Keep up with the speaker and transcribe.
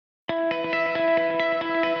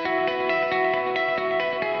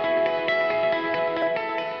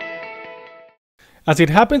As it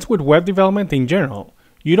happens with web development in general,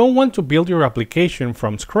 you don't want to build your application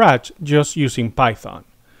from scratch just using Python.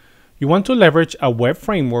 You want to leverage a web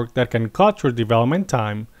framework that can cut your development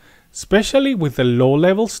time, especially with the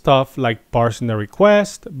low-level stuff like parsing the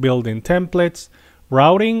request, building templates,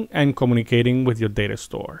 routing, and communicating with your data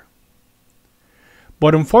store.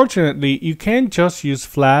 But unfortunately, you can't just use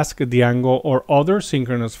Flask, Django, or other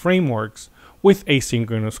synchronous frameworks with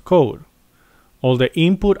asynchronous code. All the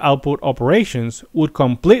input-output operations would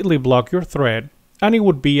completely block your thread, and it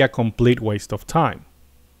would be a complete waste of time.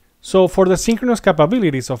 So for the synchronous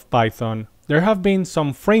capabilities of Python, there have been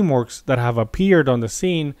some frameworks that have appeared on the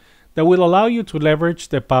scene that will allow you to leverage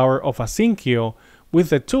the power of Async with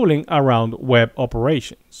the tooling around web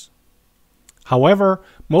operations. However,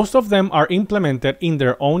 most of them are implemented in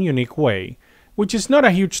their own unique way, which is not a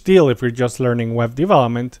huge deal if you're just learning web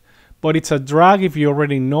development, but it's a drag if you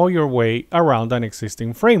already know your way around an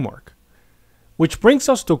existing framework. Which brings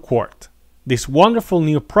us to Quart. This wonderful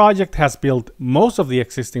new project has built most of the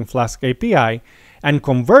existing Flask API and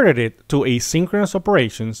converted it to asynchronous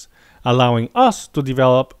operations, allowing us to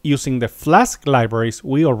develop using the Flask libraries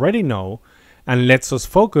we already know, and lets us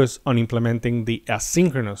focus on implementing the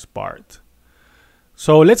asynchronous part.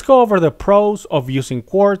 So let's go over the pros of using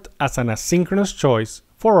Quart as an asynchronous choice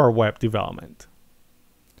for our web development.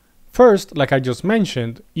 First, like I just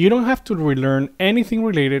mentioned, you don't have to relearn anything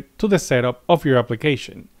related to the setup of your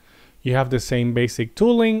application. You have the same basic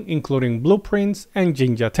tooling, including blueprints and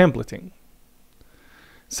Jinja templating.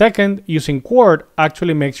 Second, using Quart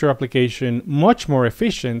actually makes your application much more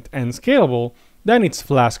efficient and scalable than its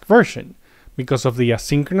Flask version, because of the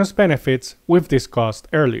asynchronous benefits we've discussed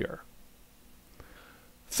earlier.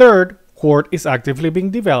 Third, Quart is actively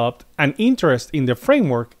being developed, and interest in the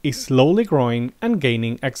framework is slowly growing and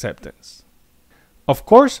gaining acceptance. Of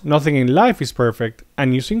course, nothing in life is perfect,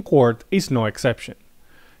 and using Quart is no exception.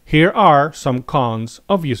 Here are some cons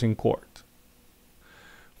of using Quart.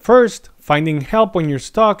 First, finding help when you're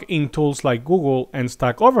stuck in tools like Google and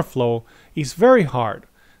Stack Overflow is very hard,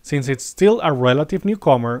 since it's still a relative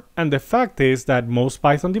newcomer, and the fact is that most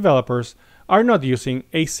Python developers are not using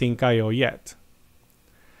Async.io yet.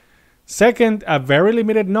 Second, a very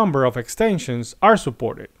limited number of extensions are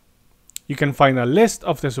supported. You can find a list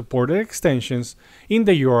of the supported extensions in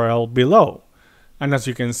the URL below, and as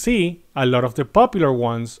you can see, a lot of the popular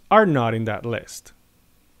ones are not in that list.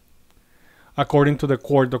 According to the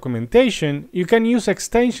Quart documentation, you can use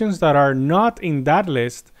extensions that are not in that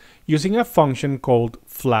list using a function called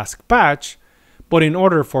Flask patch, but in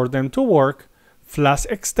order for them to work,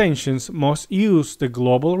 Flask extensions must use the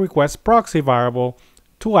global request proxy variable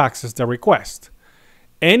to access the request.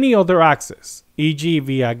 Any other access, e.g.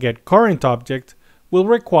 via getCurrentObject, will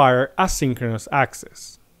require asynchronous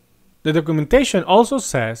access. The documentation also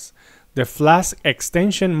says the Flask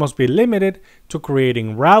extension must be limited to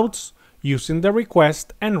creating routes, using the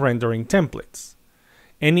request, and rendering templates.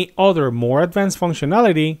 Any other more advanced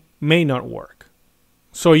functionality may not work.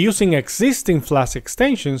 So using existing Flask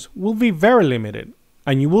extensions will be very limited,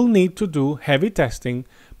 and you will need to do heavy testing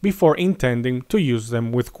before intending to use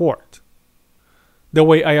them with Quart. The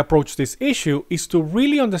way I approach this issue is to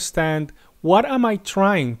really understand what am I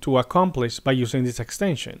trying to accomplish by using this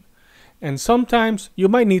extension. And sometimes you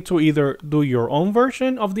might need to either do your own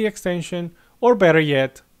version of the extension, or better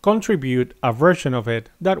yet, contribute a version of it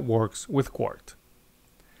that works with Quart.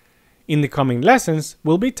 In the coming lessons,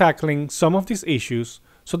 we'll be tackling some of these issues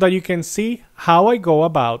so that you can see how I go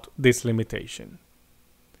about this limitation.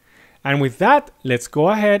 And with that, let's go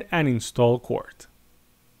ahead and install Quart.